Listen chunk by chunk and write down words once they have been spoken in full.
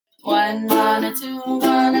one or two,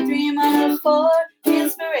 one or three, one or four.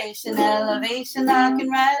 Inspiration, elevation, knocking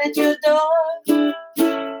right at your door.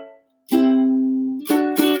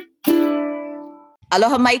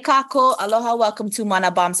 Aloha mai kako. Aloha, welcome to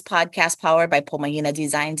Mana Bombs podcast powered by Pomahina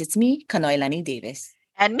Designs. It's me, Kanoilani Davis.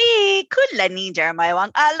 And me, Kulani Jeremiah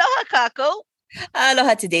Wang. Aloha, Kako.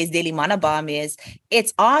 Aloha, today's Daily Mana Bomb is,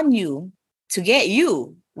 it's on you to get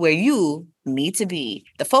you where you need to be.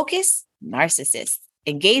 The focus, narcissist.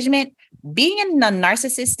 Engagement, being in a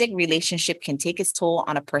narcissistic relationship can take its toll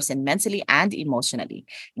on a person mentally and emotionally.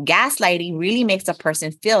 Gaslighting really makes a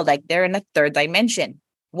person feel like they're in a third dimension.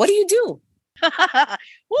 What do you do?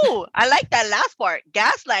 Ooh, I like that last part.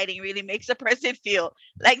 Gaslighting really makes a person feel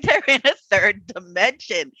like they're in a third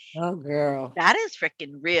dimension. Oh, girl. That is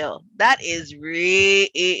freaking real. That is real.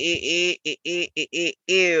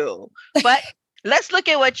 But let's look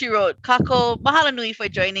at what you wrote. Kako, mahalo nui for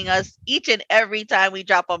joining us each and every time we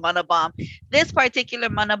drop a Mana Bomb. This particular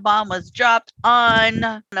Mana Bomb was dropped on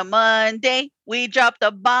a Monday. We dropped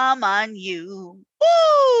a bomb on you.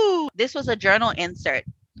 Woo! This was a journal insert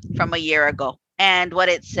from a year ago. And what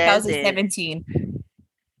it says 2017.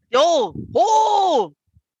 Oh!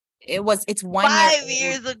 It's 1 5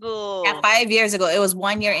 years ago. Yeah, 5 years ago. It was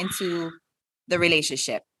 1 year into the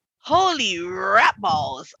relationship. Holy rat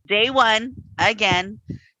balls. Day one, again,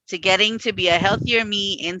 to getting to be a healthier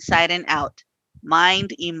me inside and out.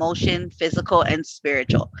 Mind, emotion, physical, and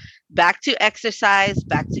spiritual. Back to exercise,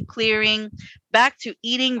 back to clearing, back to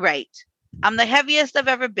eating right. I'm the heaviest I've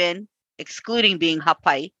ever been, excluding being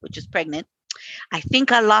hapai, which is pregnant. I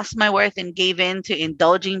think I lost my worth and gave in to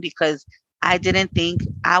indulging because I didn't think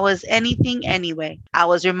I was anything anyway. I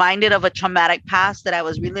was reminded of a traumatic past that I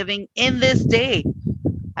was reliving in this day.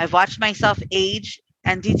 I've watched myself age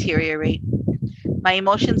and deteriorate. My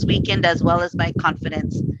emotions weakened as well as my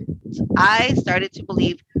confidence. I started to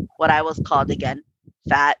believe what I was called again.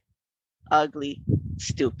 Fat, ugly,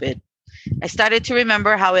 stupid. I started to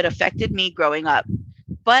remember how it affected me growing up.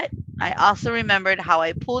 But I also remembered how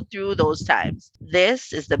I pulled through those times.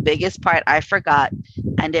 This is the biggest part I forgot,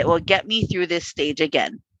 and it will get me through this stage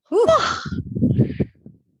again.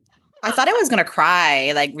 I thought I was going to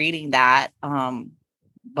cry, like reading that.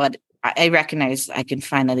 But I recognize I can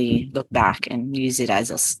finally look back and use it as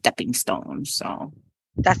a stepping stone. So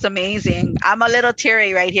that's amazing. I'm a little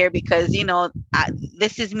teary right here because,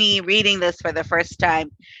 this is me reading this for the first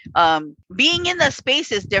time. Being in the space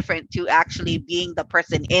is different to actually being the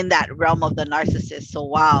person in that realm of the narcissist. So,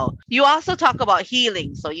 wow. You also talk about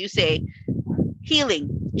healing. So you say,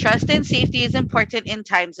 healing, trust and safety is important in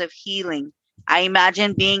times of healing. I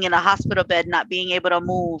imagine being in a hospital bed, not being able to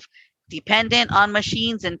move, dependent on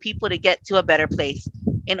machines and people to get to a better place.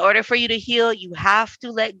 In order for you to heal, you have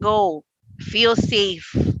to let go. Feel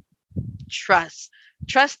safe. Trust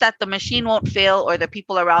that the machine won't fail or the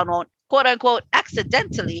people around won't, quote unquote,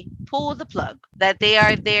 accidentally pull the plug, that they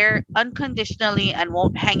are there unconditionally and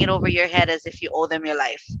won't hang it over your head as if you owe them your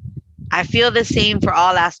life. I feel the same for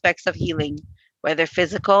all aspects of healing, whether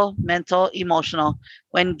physical, mental, emotional.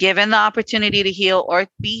 When given the opportunity to heal or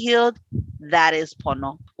be healed, that is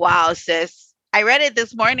pono. Wow, sis. I read it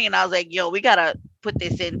this morning and I was like, we got to put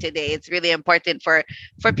this in today. It's really important for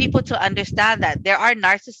people to understand that there are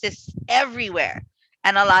narcissists everywhere.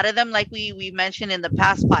 And a lot of them, like we mentioned in the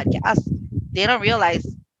past podcast, they don't realize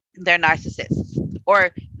they're narcissists,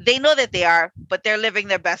 or they know that they are, but they're living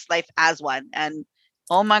their best life as one. And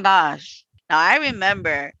oh my gosh. Now I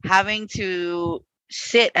remember having to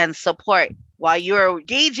sit and support while you're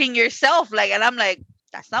gauging yourself. And I'm like,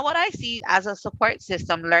 that's not what I see as a support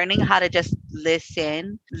system. Learning how to just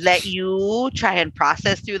listen, let you try and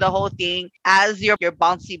process through the whole thing as your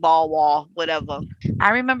bouncy ball wall, whatever. I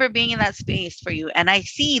remember being in that space for you. And I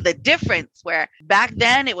see the difference where back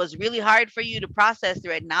then it was really hard for you to process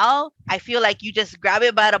through it. Now I feel like you just grab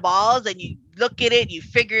it by the balls and you look at it, you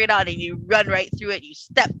figure it out and you run right through it. You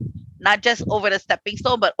step not just over the stepping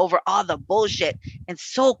stone, but over all the bullshit and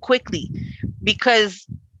so quickly because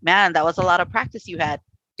man, that was a lot of practice you had.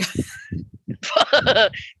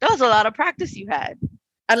 That was a lot of practice you had.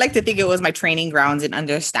 I'd like to think it was my training grounds in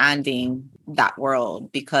understanding that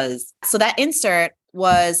world because so that insert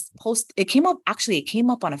was it came up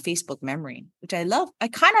on a Facebook memory, which I love. I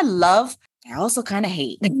kind of love. I also kind of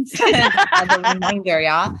hate as a reminder,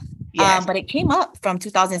 yeah. Yes. But it came up from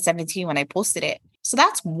 2017 when I posted it. So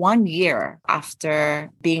that's 1 year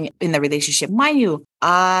after being in the relationship. Mind you,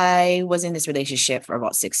 I was in this relationship for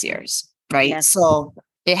about 6 years, right? Yes. So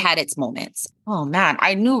it had its moments. Oh man,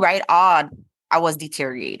 I knew right on I was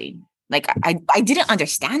deteriorating. Like I didn't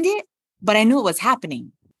understand it, but I knew it was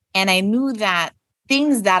happening. And I knew that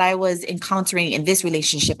things that I was encountering in this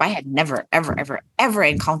relationship, I had never, ever, ever, ever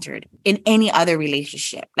encountered in any other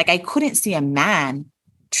relationship. Like I couldn't see a man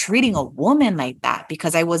treating a woman like that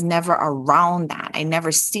because I was never around that. I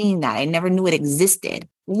never seen that. I never knew it existed.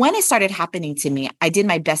 When it started happening to me, I did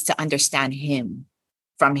my best to understand him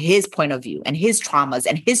from his point of view and his traumas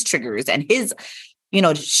and his triggers and his,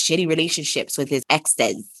 shitty relationships with his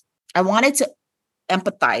exes. I wanted to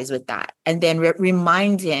empathize with that and then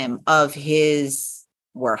remind him of his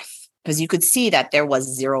worth, because you could see that there was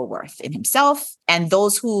zero worth in himself, and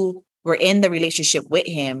those who were in the relationship with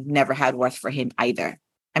him never had worth for him either.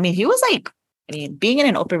 I mean, he was like, being in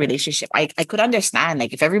an open relationship, I could understand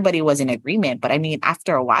like if everybody was in agreement, but I mean,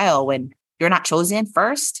 after a while, when you're not chosen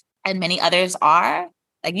first and many others are,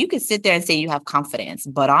 like you could sit there and say you have confidence,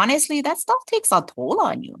 but honestly, that stuff takes a toll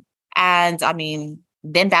on you. And I mean,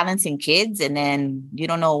 then balancing kids, and then you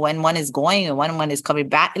don't know when one is going and when one is coming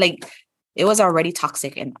back. Like it was already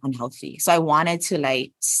toxic and unhealthy. So I wanted to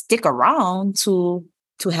like stick around to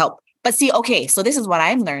help. But see, okay, so this is what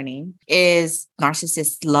I'm learning is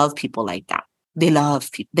narcissists love people like that. They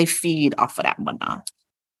love people. They feed off of that mana.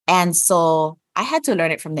 And so I had to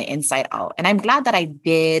learn it from the inside out. And I'm glad that I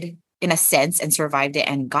did in a sense and survived it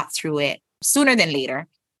and got through it sooner than later.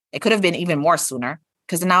 It could have been even more sooner,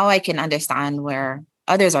 because now I can understand where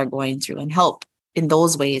others are going through and help in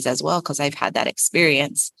those ways as well, because I've had that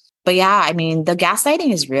experience. But yeah, I mean, the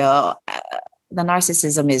gaslighting is real. The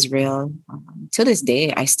narcissism is real. To this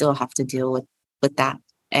day, I still have to deal with that.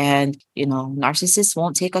 And, narcissists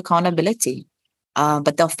won't take accountability,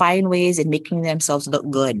 but they'll find ways in making themselves look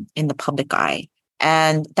good in the public eye.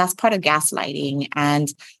 And that's part of gaslighting. And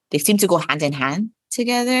they seem to go hand in hand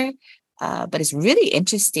together. But it's really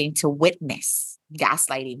interesting to witness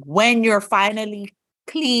gaslighting when you're finally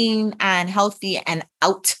clean and healthy and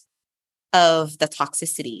out of the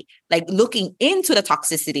toxicity. Like looking into the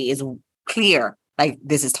toxicity is clear, like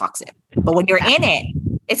this is toxic. But when you're in it,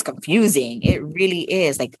 it's confusing. It really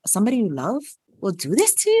is. Like somebody you love will do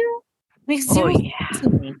this to you? Makes zero sense to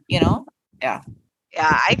me, Yeah. Yeah,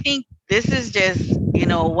 I think this is just,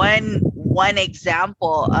 one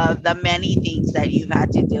example of the many things that you've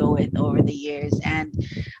had to deal with over the years. And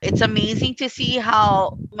it's amazing to see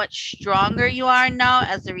how much stronger you are now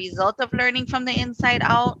as a result of learning from the inside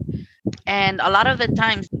out. And a lot of the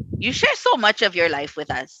times you share so much of your life with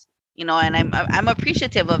us, and I'm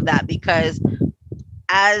appreciative of that, because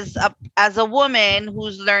as a woman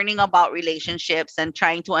who's learning about relationships and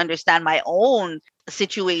trying to understand my own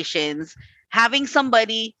situations, having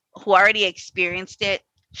somebody who already experienced it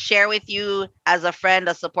share with you as a friend,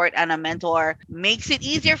 a support, and a mentor makes it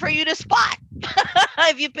easier for you to spot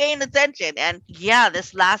if you're paying attention. And yeah,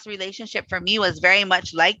 this last relationship for me was very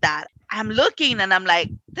much like that. I'm looking and I'm like,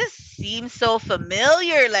 this seems so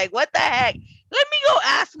familiar. Like, what the heck? Let me go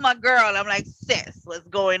ask my girl. I'm like, sis, what's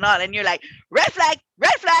going on? And you're like, red flag,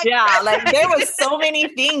 red flag. Yeah, red like flag. there was so many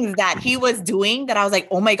things that he was doing that I was like,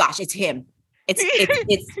 oh my gosh, it's him. It's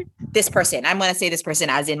this person. I'm going to say this person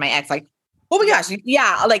as in my ex, like, oh my gosh.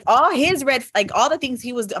 Yeah. Like all his like all the things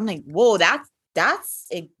he was, I'm like, whoa, that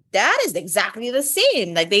is exactly the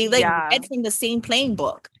same. Like they read from the same playing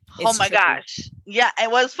book. Oh my gosh. Yeah.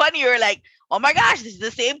 It was funny. You were like, oh my gosh, this is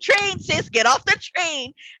the same train, sis. Get off the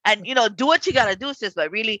train and, do what you got to do, sis.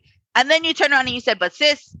 But really, and then you turn around and you said, but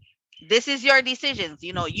sis, this is your decisions.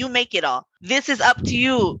 You make it all. This is up to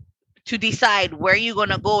you to decide where you're going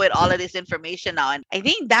to go with all of this information now. And I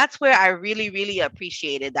think that's where I really, really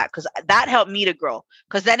appreciated that, because that helped me to grow.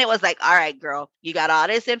 Because then it was like, all right, girl, you got all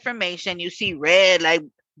this information. You see red, like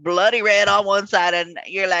bloody red on one side, and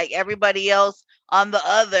you're like everybody else on the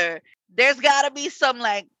other. There's got to be some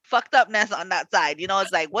like fucked upness on that side.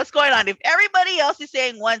 It's like, what's going on? If everybody else is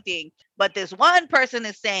saying one thing, but this one person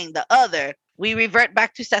is saying the other, we revert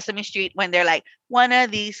back to Sesame Street when they're like, one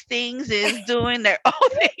of these things is doing their own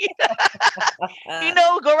thing.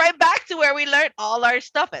 Go right back to where we learned all our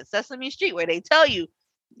stuff at Sesame Street, where they tell you,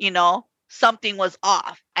 something was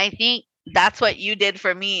off. I think that's what you did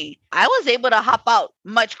for me. I was able to hop out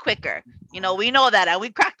much quicker. We know that. And we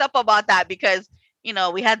cracked up about that because,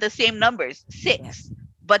 we had the same numbers, 6.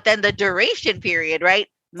 But then the duration period, right?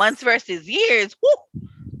 Months versus years. Whoo,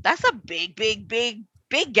 that's a big, big, big,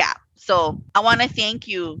 big gap. So I want to thank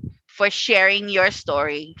you for sharing your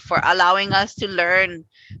story, for allowing us to learn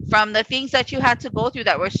from the things that you had to go through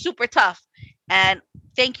that were super tough. And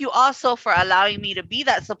thank you also for allowing me to be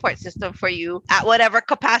that support system for you at whatever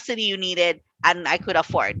capacity you needed and I could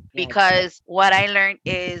afford. Because what I learned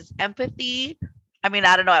is empathy. I mean,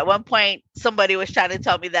 I don't know. At one point, somebody was trying to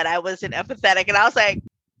tell me that I wasn't empathetic. And I was like,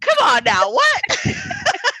 come on now, what?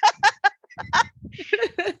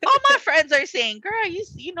 All my friends are saying, girl,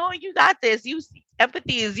 you know, you got this.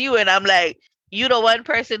 Empathy is you. And I'm like, you the one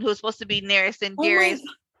person who's supposed to be nearest and Oh my dearest.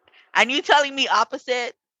 And you telling me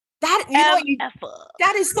opposite? That you know what you MF.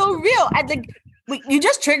 that is so real. I think you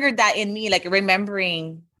just triggered that in me, like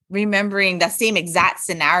remembering that same exact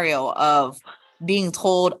scenario of being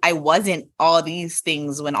told I wasn't all these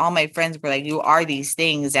things when all my friends were like, you are these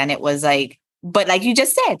things. And it was like, but like you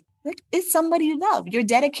just said, like, it's somebody you love. You're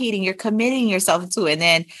dedicating, you're committing yourself to, and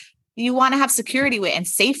then you want to have security with and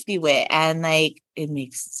safety with. And like it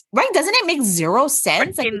makes right. Doesn't it make zero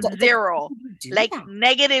sense? Like zero. Like that?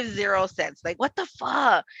 negative 0 cents. Like, what the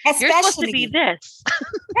fuck? You're supposed to be this.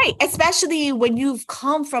 Right. Especially when you've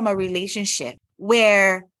come from a relationship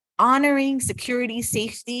where honoring security,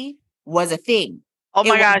 safety was a thing. Oh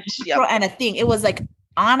my gosh. Yep. And a thing. It was like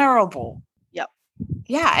honorable. Yep.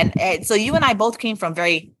 Yeah. And so you and I both came from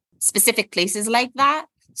very specific places like that.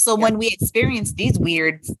 So when we experienced these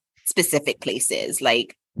weird specific places,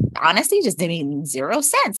 like honestly, just didn't make zero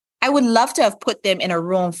sense. I would love to have put them in a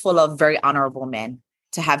room full of very honorable men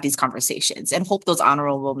to have these conversations and hope those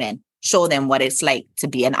honorable men show them what it's like to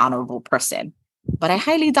be an honorable person. But I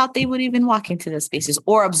highly doubt they would even walk into the spaces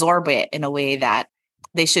or absorb it in a way that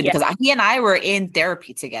they should, because he and I were in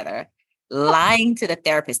therapy together, lying to the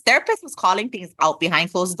therapist. Therapist was calling things out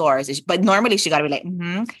behind closed doors, but normally she got to be like,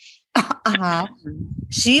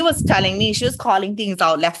 She was telling me, she was calling things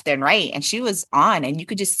out left and right, and she was on, and you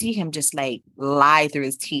could just see him just like lie through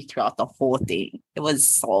his teeth throughout the whole thing. It was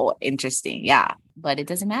so interesting. Yeah. But it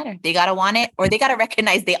doesn't matter. They got to want it, or they got to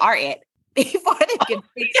recognize they are it before they can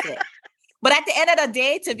fix it. But at the end of the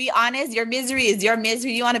day, to be honest, your misery is your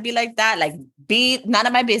misery. You want to be like that? Like, be none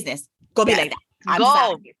of my business. Go be like that.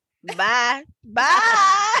 Go. Bye.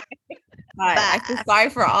 Bye. I feel sorry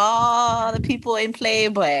for all the people in play,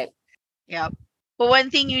 but yeah. But one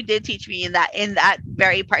thing you did teach me in that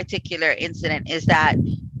very particular incident is that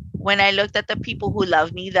when I looked at the people who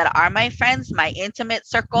love me that are my friends, my intimate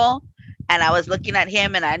circle, and I was looking at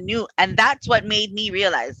him and I knew, and that's what made me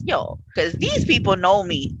realize, because these people know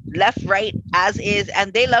me left, right, as is,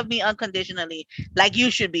 and they love me unconditionally, like you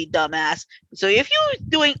should be, dumbass. So if you're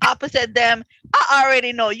doing opposite them, I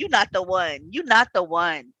already know you're not the one. You're not the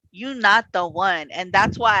one. You're not the one. And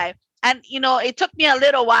that's why, and it took me a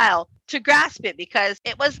little while to grasp it because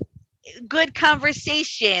it was good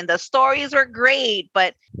conversation. The stories were great,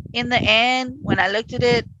 but in the end, when I looked at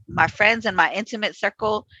it, my friends and my intimate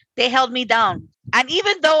circle, they held me down. And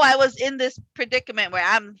even though I was in this predicament where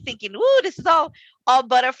I'm thinking, ooh, this is all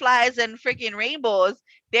butterflies and freaking rainbows,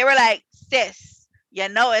 they were like, sis,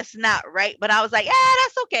 it's not right. But I was like,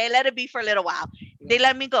 that's okay. Let it be for a little while. They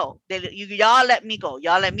let me go. Y'all let me go.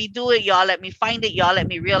 Y'all let me do it. Y'all let me find it. Y'all let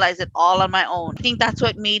me realize it all on my own. I think that's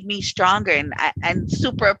what made me stronger and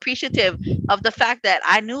super appreciative of the fact that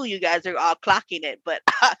I knew you guys are all clocking it, but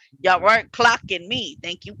y'all weren't clocking me.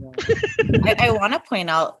 Thank you. I want to point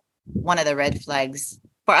out one of the red flags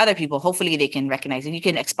for other people. Hopefully they can recognize it. You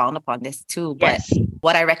can expound upon this too. But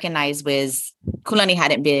what I recognized was Kulani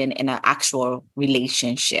hadn't been in an actual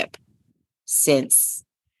relationship since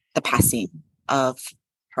the passing of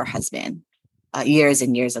her husband years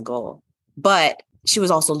and years ago. But she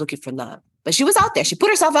was also looking for love. But she was out there. She put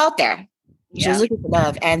herself out there. She was looking for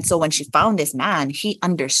love. And so when she found this man, he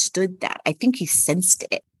understood that. I think he sensed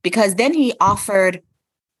it because then he offered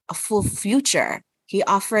a full future. He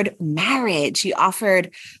offered marriage. He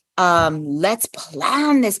offered, let's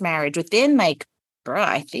plan this marriage within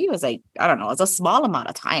I think it was I don't know, it was a small amount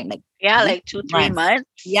of time. Like 2-3 months.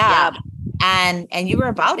 Yeah. And you were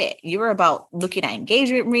about it. You were about looking at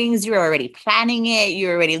engagement rings. You were already planning it. You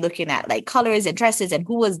were already looking at like colors and dresses and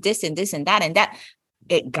who was this and this and that and that.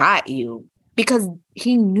 It got you because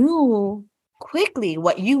he knew quickly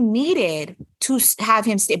what you needed to have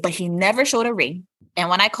him stay, but he never showed a ring. And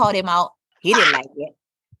when I called him out, he didn't like it.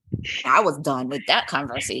 I was done with that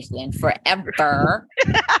conversation forever.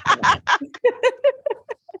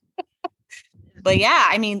 But yeah,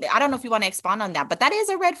 I mean, I don't know if you want to expand on that, but that is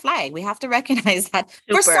a red flag. We have to recognize that.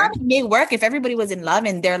 Super. For some, it may work if everybody was in love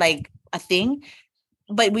and they're like a thing.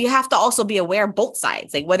 But we have to also be aware of both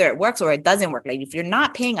sides, like whether it works or it doesn't work. Like if you're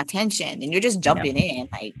not paying attention and you're just jumping in,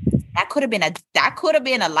 like that could have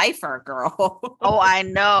been a lifer, girl. Oh, I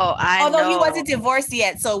know. Although he wasn't divorced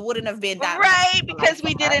yet, so it wouldn't have been that. Right, because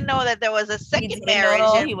we didn't know that there was a second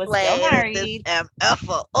marriage. He was still married.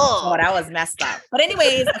 Oh, that was messed up. But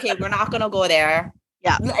anyways, okay, we're not gonna go there.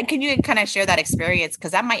 Yeah. Can you kind of share that experience?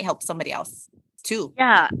 Because that might help somebody else too.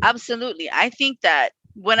 Yeah, absolutely. I think that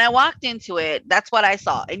when I walked into it, that's what I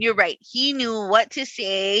saw. And you're right. He knew what to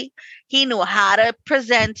say. He knew how to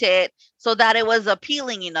present it. so that it was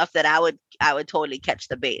appealing enough that I would totally catch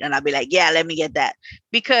the bait, and I'd be like, yeah, let me get that,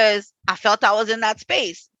 because I felt I was in that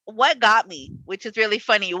space. What got me, which is really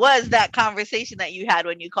funny, was that conversation that you had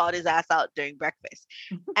when you called his ass out during breakfast.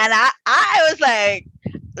 And I was like,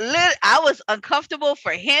 I was uncomfortable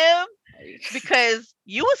for him, because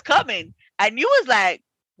you was coming and you was like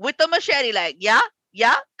with the machete, like, yeah,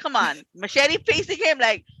 come on, machete facing him,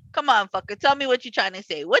 like, come on, fucker, tell me what you're trying to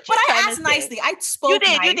say. But I asked nicely. I spoke. You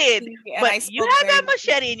did. But you had that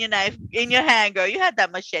nicely. machete in your knife in your hand, girl. You had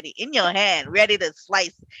that machete in your hand, ready to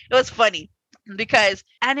slice. It was funny because,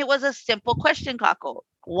 and it was a simple question, Kako.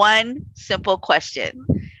 One simple question,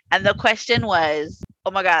 and the question was,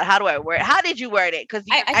 oh my God, how do I word? How did you word it? Because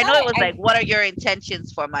I know it was like, what are your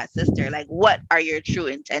intentions for my sister? Like, what are your true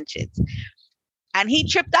intentions? And he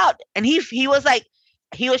tripped out, and he was like,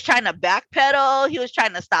 he was trying to backpedal. He was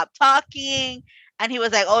trying to stop talking, and he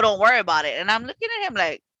was like, "Oh, don't worry about it." And I'm looking at him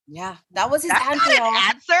like, yeah, that was his that's answer. not an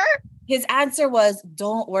answer. His answer was,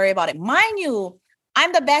 "Don't worry about it." Mind you,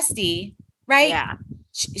 I'm the bestie, right? Yeah.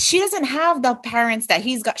 She doesn't have the parents that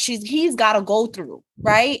he's got. He's got to go through,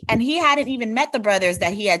 right? And he hadn't even met the brothers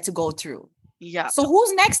that he had to go through. Yeah. So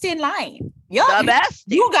who's next in line? The bestie.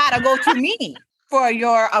 You gotta go to me for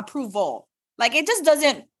your approval. Like, it just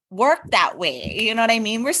doesn't work that way. You know what I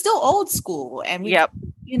mean? We're still old school, and we,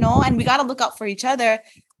 you know, and we got to look out for each other,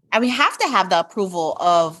 and we have to have the approval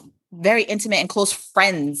of very intimate and close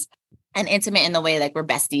friends, and intimate in the way like we're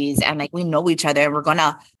besties and like we know each other, and we're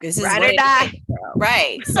gonna, this is ride or die.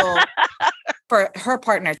 Right. So for her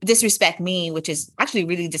partner to disrespect me, which is actually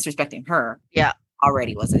really disrespecting her,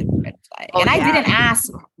 already was a red flag. And I didn't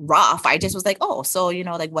ask rough. I just was like, oh, so, you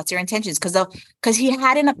know, like, what's your intentions? Because he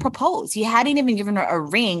hadn't proposed. He hadn't even given her a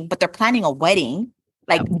ring, but they're planning a wedding,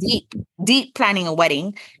 like deep planning a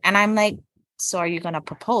wedding. And I'm like, so are you going to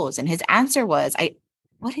propose? And his answer was,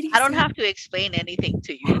 what did he say? I don't have to explain anything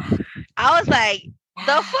to you. I was like, the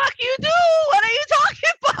fuck you do? What are you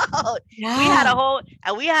talking about? Yeah.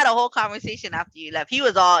 We had a whole conversation after you left. He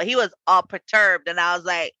was all perturbed, and I was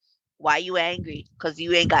like, why you angry? Because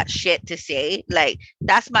you ain't got shit to say. Like,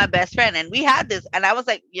 that's my best friend. And we had this, and I was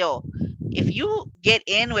like, yo, if you get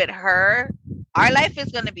in with her, our life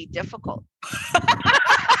is going to be difficult.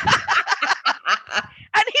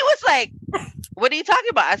 And he was like, what are you talking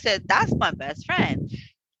about? I said, that's my best friend.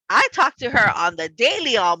 I talk to her on the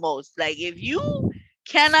daily almost. Like, if you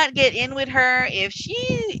cannot get in with her, if she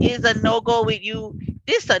is a no-go with you,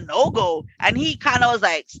 this a no-go. And he kind of was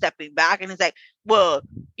like stepping back, and he's like, well,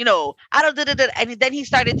 you know, I don't, and then he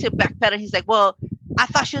started to backpedal. He's like, well, I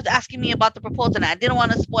thought she was asking me about the proposal, and I didn't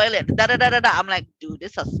want to spoil it. I'm like, dude,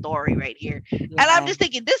 this is a story right here. Yeah. And I'm just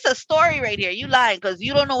thinking, this is a story right here. You lying because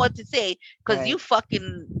you don't know what to say, because you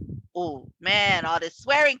fucking, oh man, all this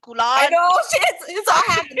swearing, Kulon. I know, shit, it's all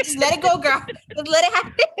happening. Just let it go, girl. Just let it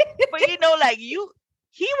happen. But you know, like, he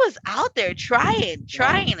was out there trying.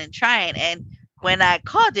 And when I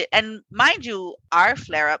called it, and mind you, our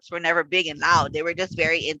flare-ups were never big and loud. They were just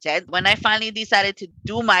very intense. When I finally decided to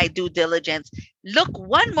do my due diligence, look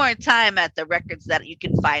one more time at the records that you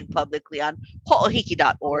can find publicly on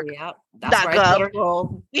ho'ohiki.org. Yeah, that's where I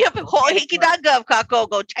go. Yep, ho'ohiki.gov, Kako.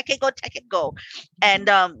 Go check it, go. And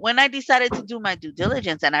when I decided to do my due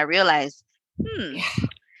diligence, and I realized,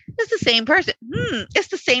 it's the same person. It's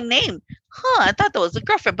the same name. I thought that was a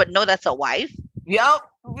girlfriend, but no, that's a wife. Yep.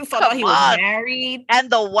 We thought out he was married.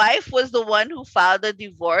 And the wife was the one who filed the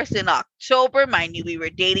divorce in October. Mind you, we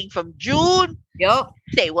were dating from June. Yep.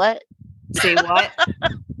 Say what?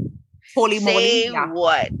 Holy moly. Say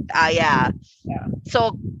what? Yeah.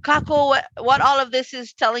 So, Kako, what all of this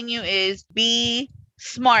is telling you is be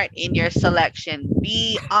smart in your selection.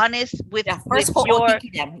 Be honest with, first with your...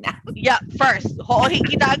 first.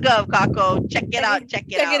 Ho'ohiki.gov, Kako. Check it out. Check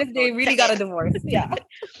it out. If they really got a divorce. Yeah.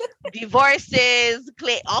 Divorces,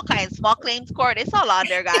 all kinds, small claims court. It's all on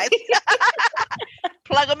there, guys.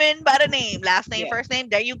 Plug them in by the name. Last name, first name.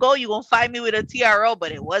 There you go. You're going to find me with a TRO,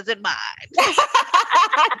 but it wasn't mine.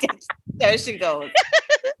 There she goes.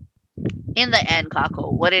 In the end,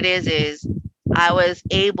 Kako, what it is I was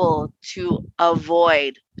able to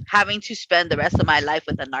avoid having to spend the rest of my life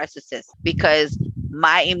with a narcissist, because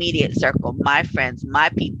my immediate circle, my friends, my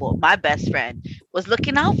people, my best friend was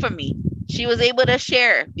looking out for me. She was able to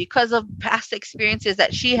share because of past experiences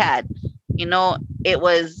that she had. You know, it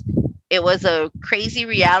was a crazy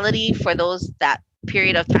reality for that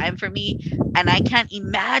period of time for me. And I can't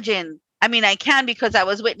imagine. I mean, I can because I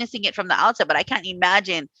was witnessing it from the outset, but I can't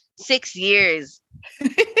imagine 6 years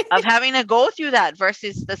of having to go through that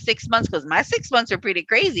versus the 6 months, because my 6 months are pretty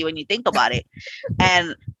crazy when you think about it.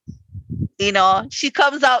 And You know, she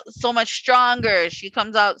comes out so much stronger. She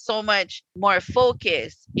comes out so much more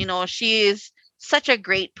focused. You know, she is such a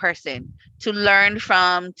great person to learn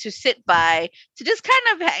from, to sit by, to just kind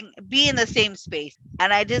of be in the same space.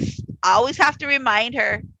 And I always have to remind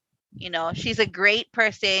her, you know, she's a great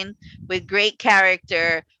person with great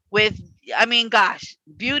character, with, I mean, gosh,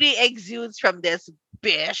 beauty exudes from this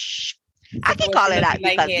bish. I can call it that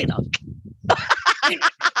because, you know.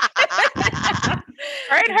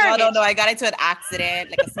 Heard her. No. I got into an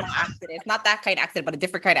accident, like a small accident. It's not that kind of accident, but a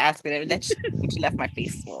different kind of accident. And then she left my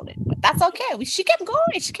face swollen. But that's okay. She kept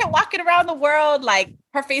going. She kept walking around the world like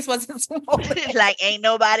her face wasn't swollen. Like ain't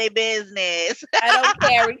nobody business. I don't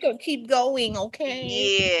care. We can keep going, okay?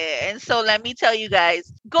 Yeah. And so let me tell you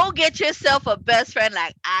guys, go get yourself a best friend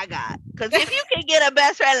like I got. Because if you can get a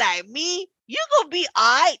best friend like me, you gonna be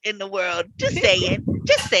all right in the world. Just saying.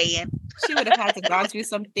 Just saying. She would have had to go through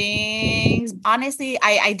some things. Honestly,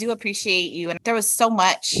 I do appreciate you. And there was so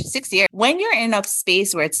much. 6 years. When you're in a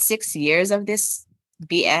space where it's 6 years of this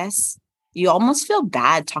BS, you almost feel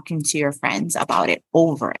bad talking to your friends about it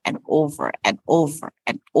over and over and over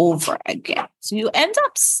and over again. So you end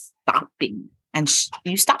up stopping and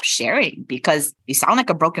you stop sharing because you sound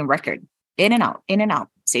like a broken record. In and out,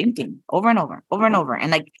 same thing, over and over, over and over.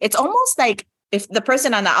 And like, it's almost like if the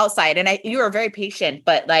person on the outside, and you were very patient,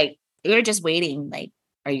 but like, you're just waiting, like,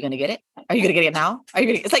 are you going to get it? Are you going to get it now?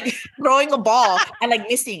 It's like throwing a ball and like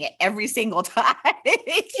missing it every single time.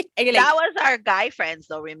 That was our guy friends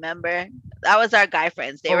though, remember? That was our guy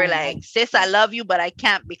friends. They were like, sis, I love you, but I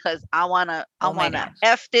can't because I want to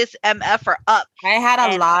F this MFer up. I had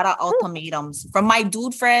a lot of ultimatums from my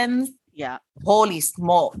dude friends. Yeah. Holy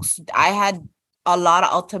smokes. I had a lot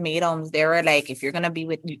of ultimatums. They were like, if you're going to be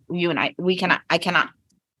with you and I cannot.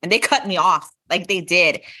 And they cut me off like they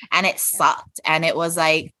did. And it sucked. And it was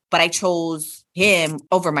like, but I chose him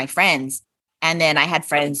over my friends. And then I had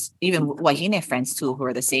friends, even Wahine friends too, who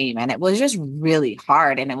were the same. And it was just really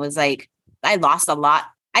hard. And it was like, I lost a lot.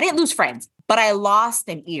 I didn't lose friends, but I lost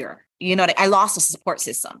an ear. You know, I lost a support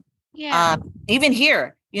system. Yeah. Even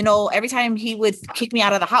here, you know, every time he would kick me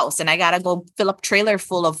out of the house and I got to go fill up trailer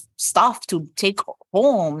full of stuff to take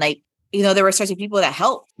home, like, you know, there were certain people that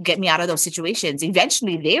helped get me out of those situations.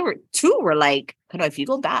 Eventually, they were like, if you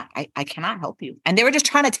go back, I cannot help you. And they were just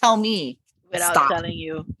trying to tell me, without stop. telling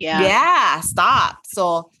you. Yeah. Yeah, stop.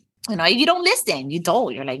 So, you know, you don't listen. You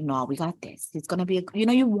don't. You're like, no, we got this. It's going to be,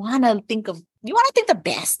 you want to think the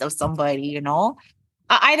best of somebody, you know?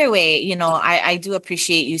 Either way, you know, I do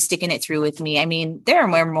appreciate you sticking it through with me. I mean, there are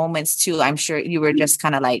more moments too. I'm sure you were just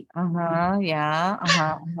kind of like,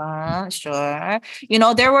 sure. You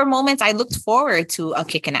know, there were moments I looked forward to a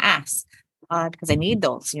kick in the ass because I need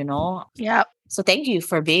those, you know? Yeah. So thank you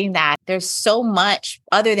for being that. There's so much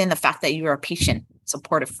other than the fact that you are a patient,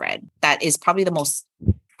 supportive friend. That is probably the most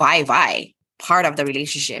vibe part of the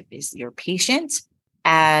relationship is you're patient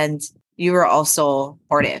and you are also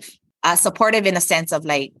supportive. Supportive in the sense of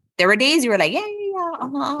like, there were days you were like, yeah.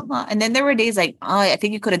 And then there were days like, oh, I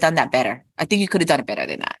think you could have done that better. I think you could have done it better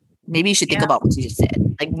than that. Maybe you should think about what you just said.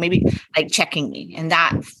 Like maybe like checking me. And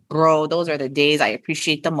that, bro, those are the days I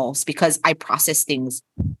appreciate the most because I process things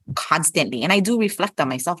constantly. And I do reflect on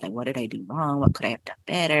myself. Like, what did I do wrong? What could I have done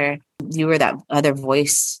better? You were that other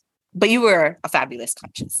voice, but you were a fabulous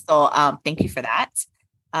conscience. So thank you for that.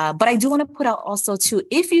 But I do want to put out also too,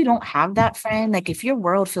 if you don't have that friend, like if your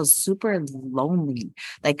world feels super lonely,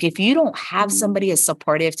 like if you don't have somebody as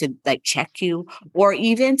supportive to like check you or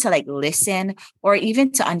even to like listen or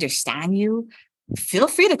even to understand you, feel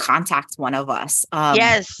free to contact one of us.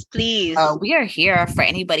 Yes, please. We are here for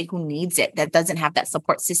anybody who needs it that doesn't have that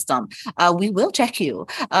support system. We will check you,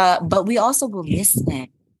 but we also will listen.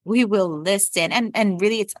 We will listen. And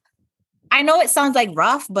really I know it sounds like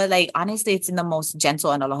rough, but like, honestly, it's in the most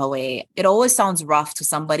gentle and aloha way. It always sounds rough to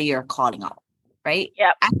somebody you're calling out, right?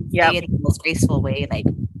 Yep. I say it in the most graceful way, like,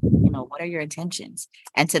 you know, what are your intentions?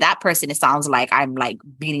 And to that person, it sounds like I'm like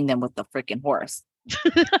beating them with the freaking horse.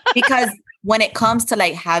 Because when it comes to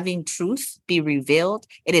like having truth be revealed,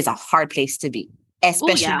 it is a hard place to be,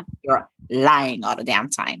 especially if you're lying all the damn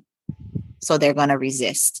time. So they're going to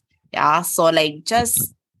resist. Yeah. So like,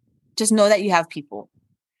 just know that you have people.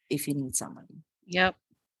 If you need somebody. Yep.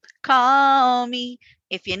 Call me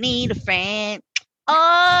if you need a friend.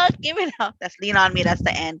 Oh, give it up. That's Lean On Me. That's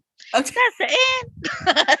the end. Okay. That's the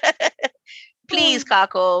end. Please,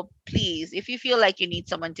 Kako, please. If you feel like you need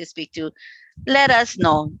someone to speak to, let us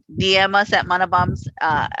know. DM us at Manabombs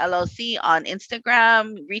LLC on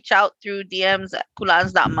Instagram. Reach out through DMs at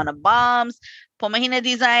kulans.manabombs. Pomahina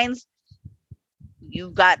Designs.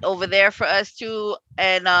 you got over there for us too.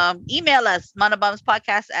 And email us,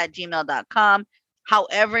 manabumspodcast@gmail.com.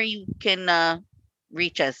 However you can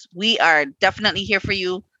reach us. We are definitely here for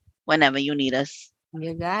you whenever you need us.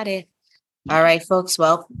 You got it. All right, folks.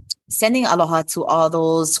 Well, sending aloha to all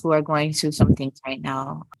those who are going through some things right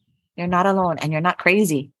now. You're not alone and you're not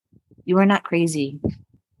crazy. You are not crazy.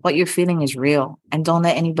 What you're feeling is real. And don't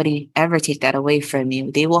let anybody ever take that away from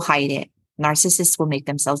you. They will hide it. Narcissists will make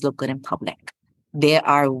themselves look good in public. They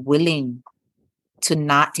are willing to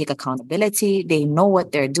not take accountability. They know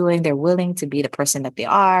what they're doing. They're willing to be the person that they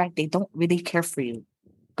are. They don't really care for you,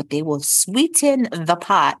 but they will sweeten the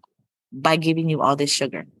pot by giving you all this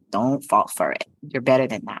sugar. Don't fall for it. You're better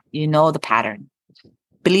than that. You know the pattern.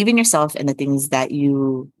 Believe in yourself and the things that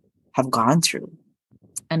you have gone through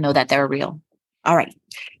and know that they're real. All right.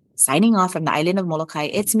 Signing off from the island of Molokai,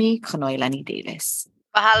 it's me, Kanoilani Davis.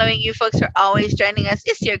 Following you folks for always joining us.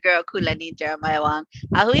 It's your girl, Kulani Jeremiah Wang.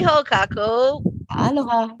 Ahui ho, kako.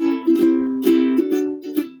 Aloha.